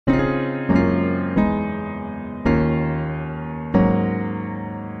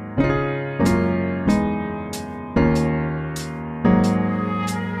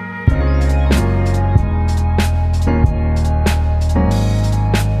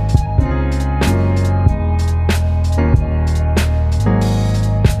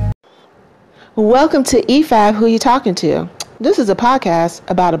Welcome to EFAB, Who You Talking To? This is a podcast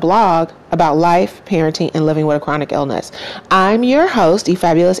about a blog about life, parenting, and living with a chronic illness. I'm your host,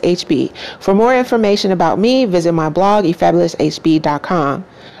 eFabulous HB. For more information about me, visit my blog, eFabuloushB.com.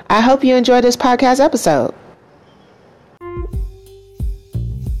 I hope you enjoy this podcast episode.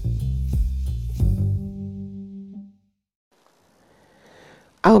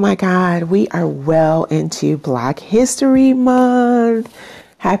 Oh my God, we are well into Black History Month.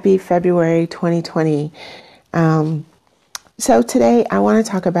 Happy February 2020. So today I want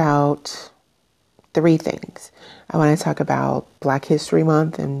to talk about three things. I want to talk about Black History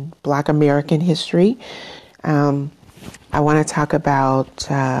Month and Black American history. I want to talk about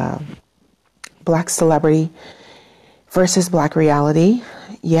Black celebrity versus Black reality.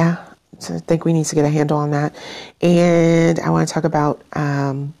 Yeah, so I think we need to get a handle on that. And I want to talk about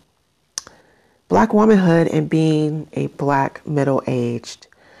Black womanhood and being a Black middle-aged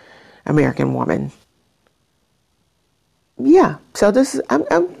American woman. Yeah, so this is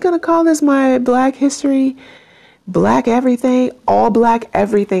I'm gonna call this my Black History, Black Everything, all Black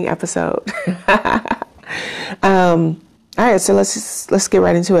Everything episode. All right, so let's get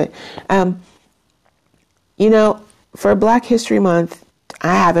right into it. For Black History Month,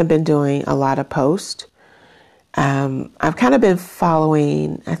 I haven't been doing a lot of posts. I've kind of been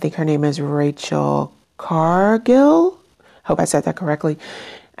following, I think her name is Rachel Cargill. Hope I said that correctly.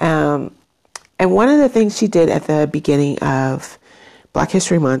 And one of the things she did at the beginning of Black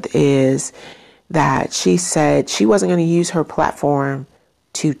History Month is that she said she wasn't going to use her platform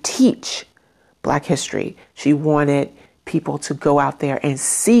to teach Black history. She wanted people to go out there and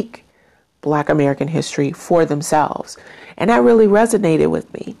seek Black American history for themselves. And that really resonated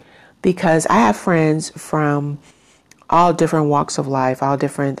with me because I have friends from all different walks of life, all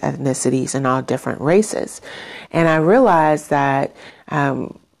different ethnicities, and all different races. And I realized that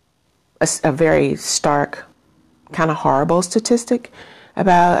a very stark, kind of horrible statistic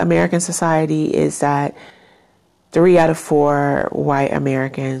about American society is that 3 out of 4 white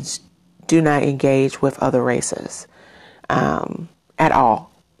Americans do not engage with other races at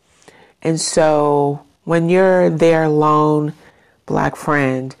all. And so when you're their lone Black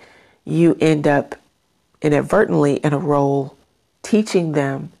friend, you end up inadvertently in a role teaching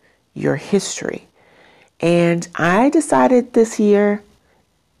them your history. And I decided this year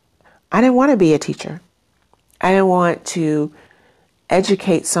I didn't want to be a teacher. I didn't want to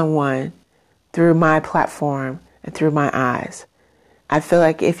educate someone through my platform and through my eyes. I feel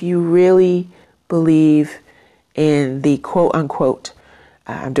like if you really believe in the quote unquote,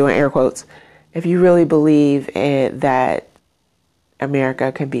 I'm doing air quotes, if you really believe that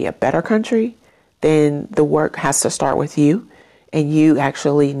America can be a better country, then the work has to start with you, and you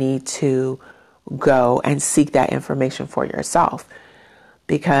actually need to go and seek that information for yourself.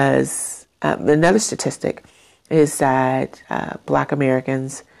 Because another statistic is that Black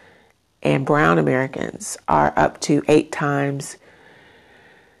Americans and Brown Americans are up to 8 times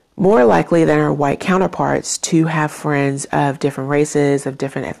more likely than our white counterparts to have friends of different races, of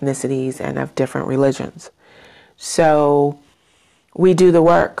different ethnicities, and of different religions. So we do the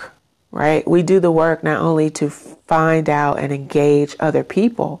work, right? We do the work not only to find out and engage other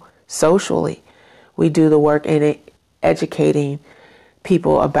people socially, we do the work in educating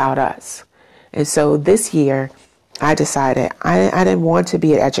people about us. And so this year, I decided I didn't want to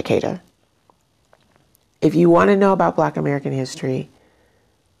be an educator. If you want to know about Black American history,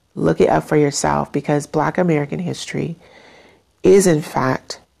 look it up for yourself, because Black American history is, in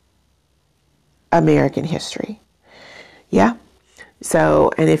fact, American history. Yeah?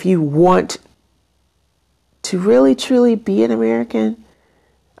 So, and if you want to really, truly be an American,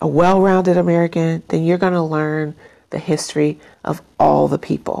 a well-rounded American, then you're going to learn the history of all the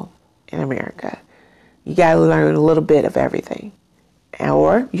people in America. You got to learn a little bit of everything.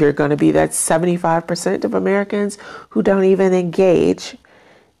 Or you're going to be that 75% of Americans who don't even engage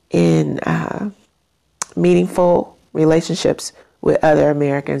in meaningful relationships with other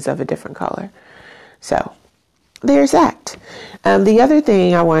Americans of a different color. So there's that. The other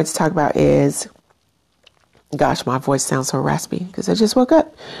thing I wanted to talk about is, gosh, my voice sounds so raspy because I just woke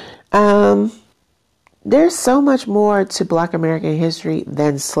up. There's so much more to Black American history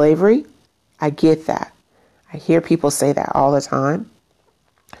than slavery. I get that. I hear people say that all the time.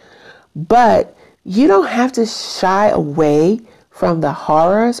 But you don't have to shy away from the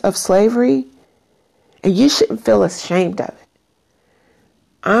horrors of slavery, and you shouldn't feel ashamed of it.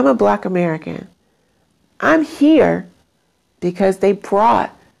 I'm a Black American. I'm here because they brought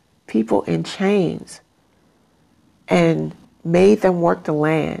people in chains and made them work the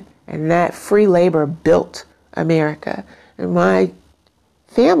land. And that free labor built America. And my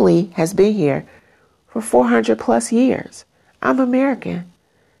family has been here for 400 plus years. I'm American,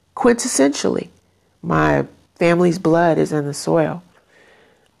 quintessentially. My family's blood is in the soil.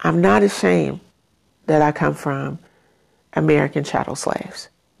 I'm not ashamed that I come from American chattel slaves.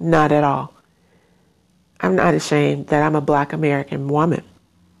 Not at all. I'm not ashamed that I'm a Black American woman.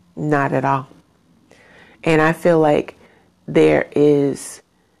 Not at all. And I feel like there is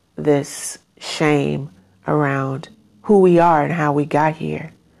this shame around who we are and how we got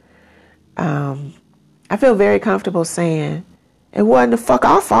here. I feel very comfortable saying it wasn't the fuck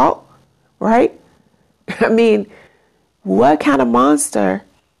our fault, right? I mean, what kind of monster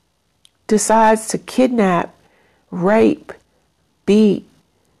decides to kidnap, rape, beat,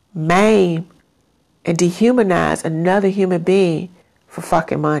 maim, and dehumanize another human being for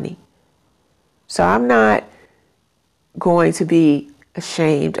fucking money? So I'm not going to be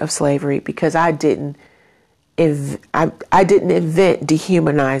ashamed of slavery because I didn't invent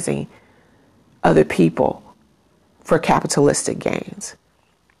dehumanizing other people for capitalistic gains.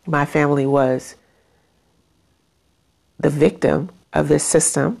 My family was the victim of this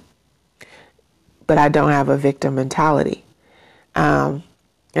system, but I don't have a victim mentality. And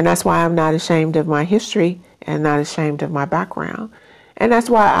that's why I'm not ashamed of my history and not ashamed of my background. And that's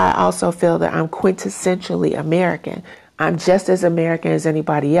why I also feel that I'm quintessentially American. I'm just as American as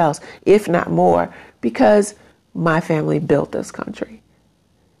anybody else, if not more, because my family built this country.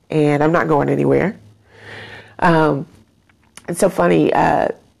 And I'm not going anywhere. It's so funny.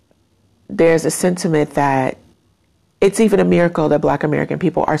 There's a sentiment that it's even a miracle that Black American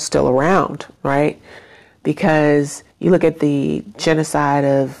people are still around, right? Because you look at the genocide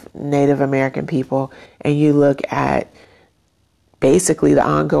of Native American people and you look at basically the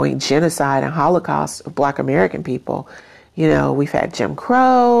ongoing genocide and Holocaust of Black American people. You know, we've had Jim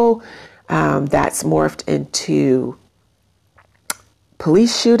Crow, that's morphed into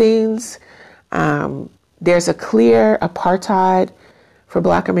police shootings. There's a clear apartheid for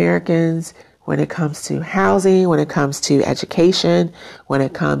Black Americans when it comes to housing, when it comes to education, when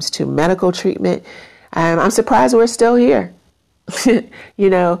it comes to medical treatment. I'm surprised we're still here. You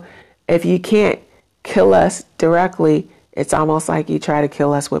know, if you can't kill us directly, it's almost like you try to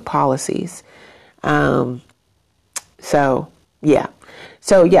kill us with policies. So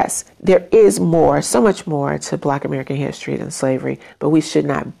yes, there is more, so much more to Black American history than slavery, but we should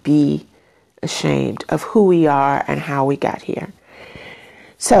not be ashamed of who we are and how we got here.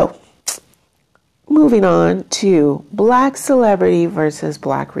 So, moving on to Black celebrity versus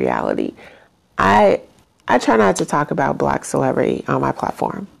Black reality. I try not to talk about Black celebrity on my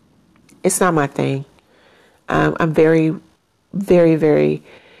platform. It's not my thing. I'm very, very, very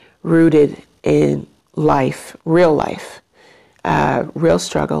rooted in life, real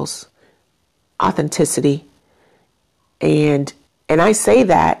struggles, authenticity. And I say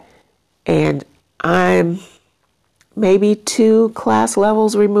that, and I'm maybe 2 class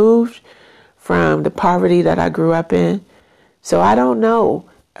levels removed from the poverty that I grew up in. So I don't know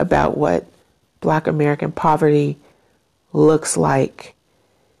about what Black American poverty looks like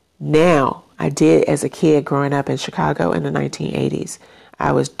now. I did as a kid growing up in Chicago in the 1980s.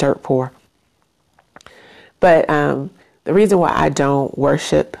 I was dirt poor. But the reason why I don't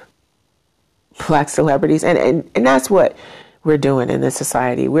worship Black celebrities, and that's what we're doing in this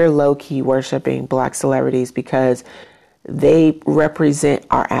society. We're low-key worshiping Black celebrities because they represent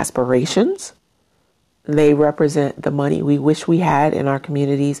our aspirations. They represent the money we wish we had in our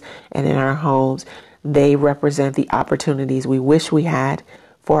communities and in our homes. They represent the opportunities we wish we had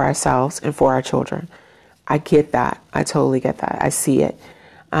for ourselves and for our children. I get that. I totally get that. I see it.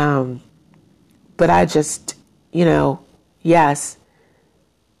 But I just, yes,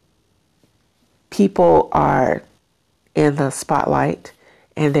 people are in the spotlight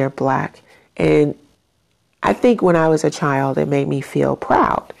and they're Black. And I think when I was a child, it made me feel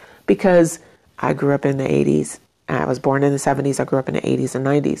proud because I grew up in the 80s. I was born in the 70s. I grew up in the 80s and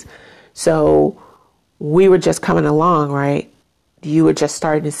 90s. So we were just coming along, right? You were just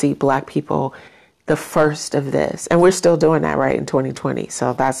starting to see Black people, the first of this. And we're still doing that, right, in 2020.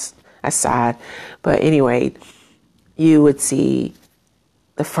 So that's sad. But anyway, you would see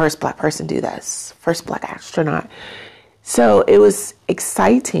the first Black person do this, first Black astronaut. So it was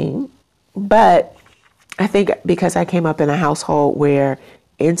exciting, but I think because I came up in a household where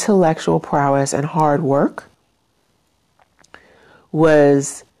intellectual prowess and hard work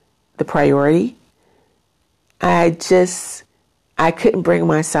was the priority, I couldn't bring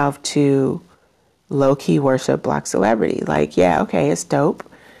myself to low-key worship Black celebrity. Like, yeah, okay, it's dope.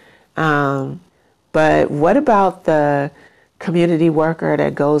 But what about the community worker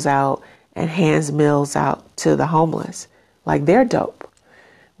that goes out and hands meals out to the homeless? Like, they're dope.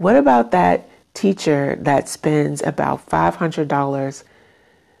 What about that teacher that spends about $500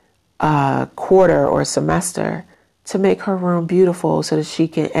 a quarter or semester to make her room beautiful so that she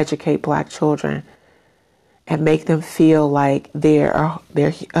can educate Black children and make them feel like they're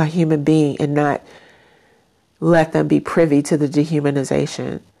a human being and not let them be privy to the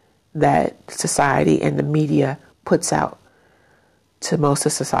dehumanization that society and the media puts out to most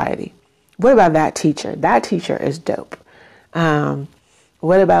of society? What about that teacher? That teacher is dope.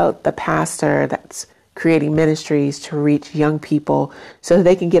 What about the pastor that's creating ministries to reach young people so that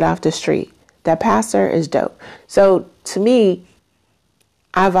they can get off the street? That pastor is dope. So to me,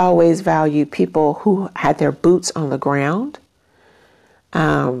 I've always valued people who had their boots on the ground,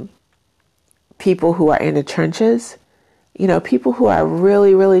 people who are in the trenches, people who are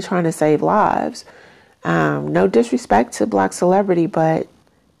really, really trying to save lives. No disrespect to Black celebrity, but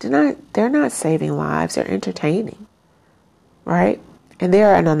they're not saving lives. They're entertaining, right? And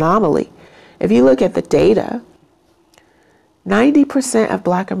they're an anomaly. If you look at the data, 90% of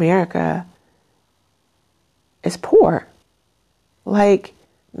Black America is poor. Like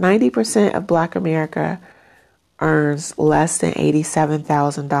 90% of Black America earns less than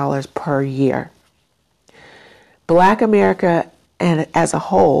 $87,000 per year. Black America, and as a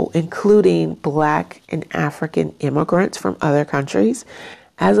whole, including Black and African immigrants from other countries,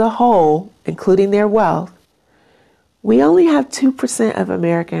 as a whole, including their wealth, we only have 2% of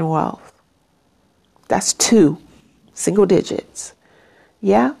American wealth. That's 2, single digits.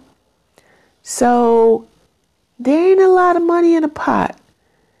 Yeah? So there ain't a lot of money in the pot.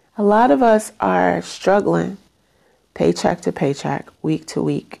 A lot of us are struggling paycheck to paycheck, week to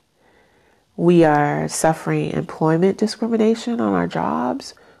week. We are suffering employment discrimination on our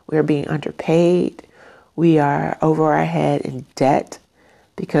jobs. We are being underpaid. We are over our head in debt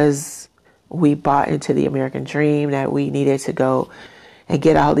because we bought into the American dream that we needed to go and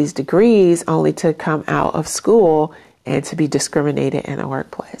get all these degrees only to come out of school and to be discriminated in the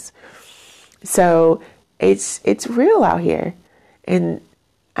workplace. So it's real out here. And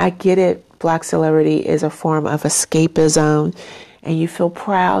I get it. Black celebrity is a form of escapism, and you feel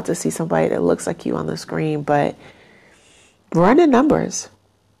proud to see somebody that looks like you on the screen, but run the numbers.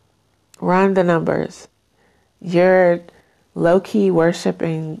 Run the numbers. You're low-key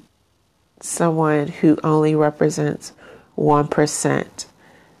worshiping someone who only represents 1%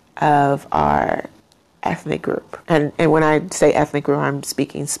 of our ethnic group. And when I say ethnic group, I'm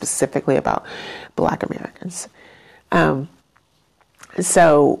speaking specifically about Black Americans.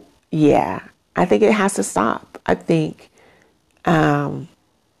 So, yeah, I think it has to stop. I think,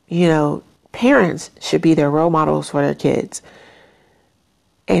 parents should be their role models for their kids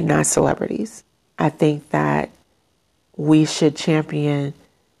and not celebrities. I think that we should champion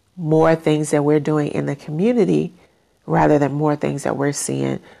more things that we're doing in the community rather than more things that we're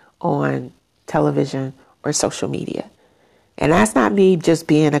seeing on television or social media. And that's not me just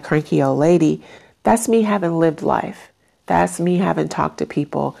being a cranky old lady. That's me having lived life. That's me having talked to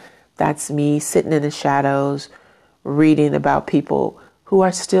people. That's me sitting in the shadows, reading about people who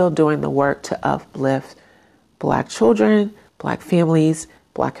are still doing the work to uplift Black children, Black families,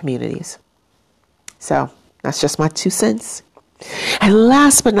 Black communities. So that's just my 2 cents. And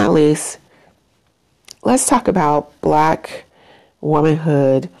last but not least, let's talk about Black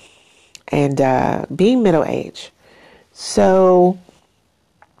womanhood and being middle age. So,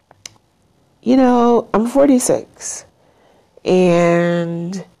 I'm 46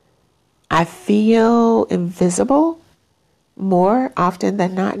 and I feel invisible more often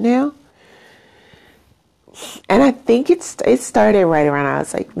than not now. And I think it started right around I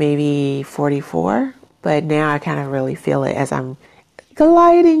was like maybe 44, but now I kind of really feel it as I'm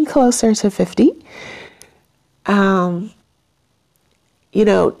gliding closer to 50.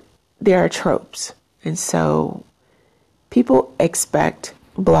 There are tropes. And so people expect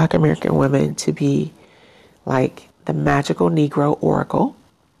Black American women to be like the magical Negro oracle,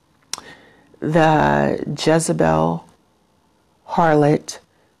 the Jezebel, harlot,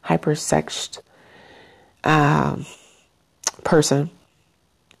 hypersexed person,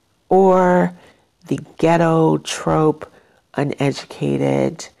 or the ghetto trope,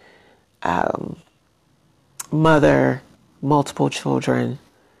 uneducated mother, multiple children.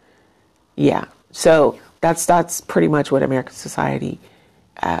 Yeah, so that's pretty much what American society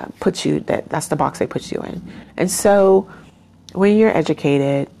puts you. That's the box they put you in. And so when you're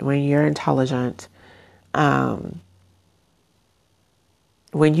educated, when you're intelligent, when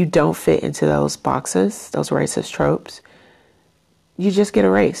you don't fit into those boxes, those racist tropes, you just get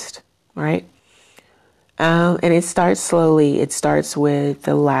erased, right? And it starts slowly. It starts with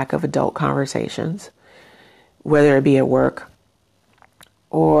the lack of adult conversations, whether it be at work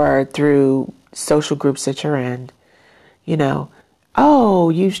or through social groups that you're in, you know, oh,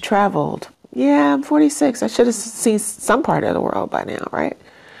 you've traveled. Yeah, I'm 46. I should have seen some part of the world by now, right?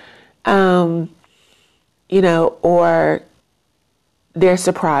 You know, or they're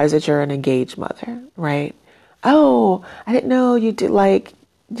surprised that you're an engaged mother, right? Oh, I didn't know you did, like,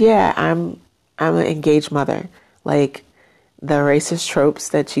 yeah, I'm an engaged mother. Like, the racist tropes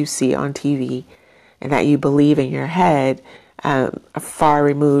that you see on TV and that you believe in your head are far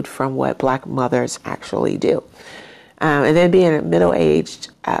removed from what Black mothers actually do. And then being a middle-aged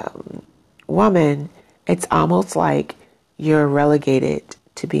woman, it's almost like you're relegated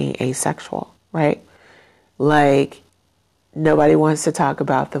to being asexual, right? Like, nobody wants to talk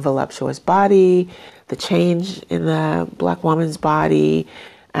about the voluptuous body, the change in the Black woman's body.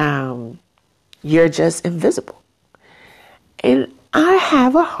 You're just invisible. And I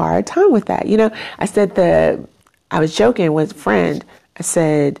have a hard time with that. You know, I was joking with a friend. I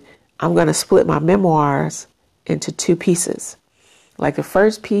said, I'm going to split my memoirs into two pieces. Like, the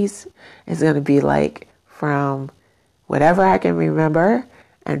first piece is going to be like from whatever I can remember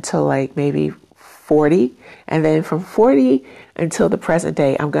until like maybe 40. And then from 40 until the present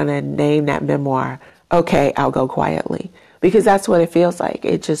day, I'm going to name that memoir, Okay, I'll Go Quietly. Because that's what it feels like.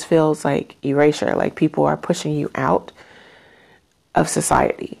 It just feels like erasure. Like, people are pushing you out of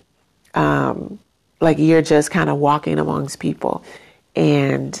society. Like, you're just kind of walking amongst people.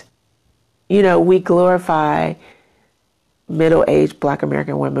 And, you know, we glorify middle-aged Black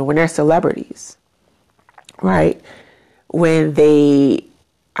American women when they're celebrities, right? When they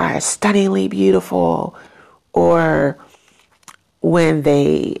are stunningly beautiful, or when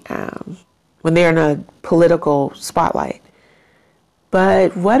they're in a political spotlight.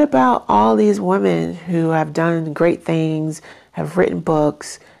 But what about all these women who have done great things, have written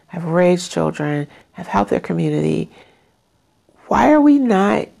books, have raised children, have helped their community? Why are we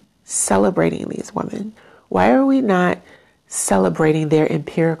not celebrating these women? Why are we not celebrating their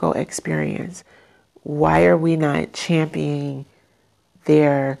empirical experience? Why are we not championing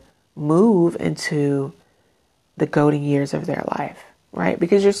their move into the golden years of their life, right?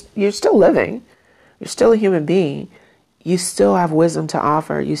 Because you're still living. You're still a human being. You still have wisdom to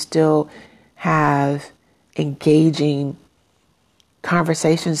offer. You still have engaging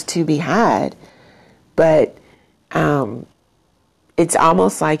conversations to be had. But it's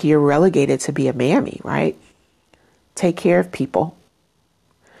almost like you're relegated to be a mammy, right? Take care of people.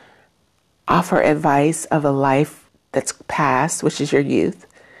 Offer advice of a life that's past, which is your youth,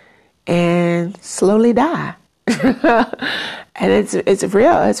 and slowly die. And it's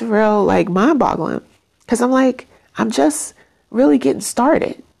real like mind-boggling, because I'm just really getting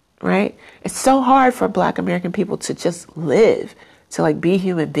started, right? It's so hard for Black American people to just live, to like be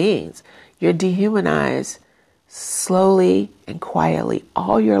human beings. You're dehumanized slowly and quietly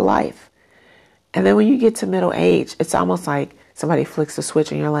all your life. And then when you get to middle age, it's almost like somebody flicks the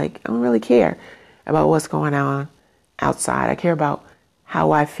switch and you're like, I don't really care about what's going on outside. I care about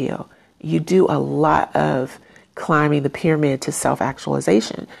how I feel. You do a lot of climbing the pyramid to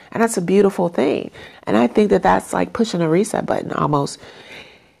self-actualization. And that's a beautiful thing. And I think that that's like pushing a reset button almost.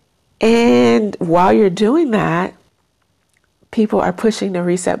 And while you're doing that, people are pushing the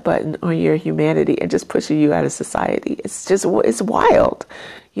reset button on your humanity and just pushing you out of society. It's wild,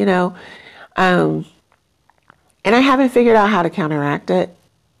 you know. And I haven't figured out how to counteract it.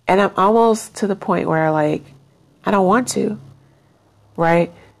 And I'm almost to the point where like, I don't want to,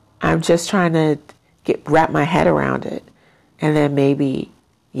 right? I'm just trying to wrap my head around it. And then maybe,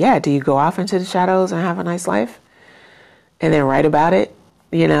 do you go off into the shadows and have a nice life? And then write about it?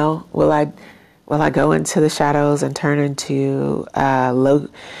 You know, will I go into the shadows and turn into a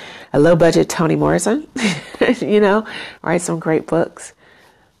low budget Toni Morrison? You know, write some great books?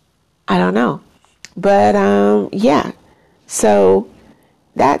 I don't know. But so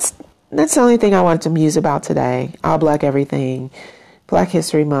that's the only thing I wanted to muse about today. All Black everything. Black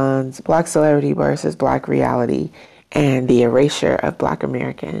History Month, Black celebrity versus Black reality, and the erasure of Black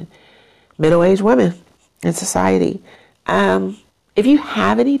American middle-aged women in society. If you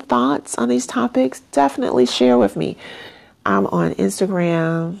have any thoughts on these topics, definitely share with me. I'm on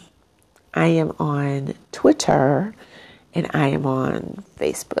Instagram, I am on Twitter, and I am on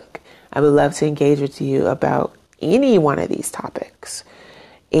Facebook. I would love to engage with you about any one of these topics.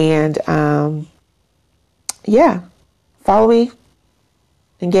 And follow me.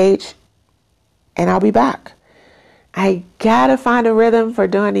 Engage, and I'll be back. I gotta find a rhythm for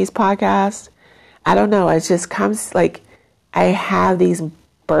doing these podcasts. I don't know. It just comes like I have these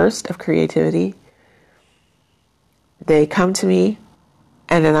bursts of creativity. They come to me,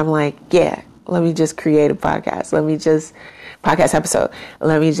 and then I'm like, let me just create a podcast. Podcast episode.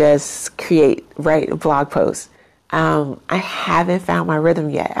 Let me just write a blog post. I haven't found my rhythm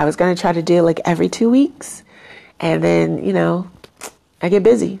yet. I was going to try to do it like every 2 weeks. And then, I get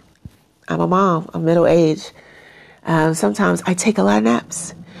busy. I'm a mom. I'm middle-aged. Sometimes I take a lot of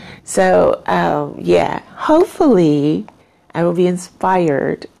naps. So, hopefully I will be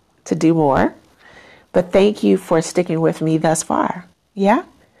inspired to do more. But thank you for sticking with me thus far. Yeah?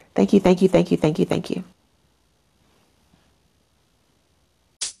 Thank you, thank you, thank you, thank you, thank you.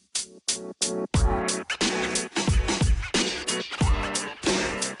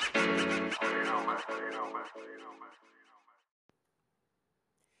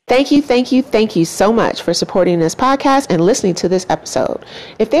 Thank you so much for supporting this podcast and listening to this episode.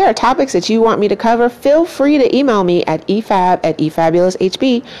 If there are topics that you want me to cover, feel free to email me at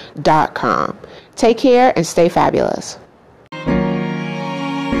efab@efabuloushb.com. Take care and stay fabulous.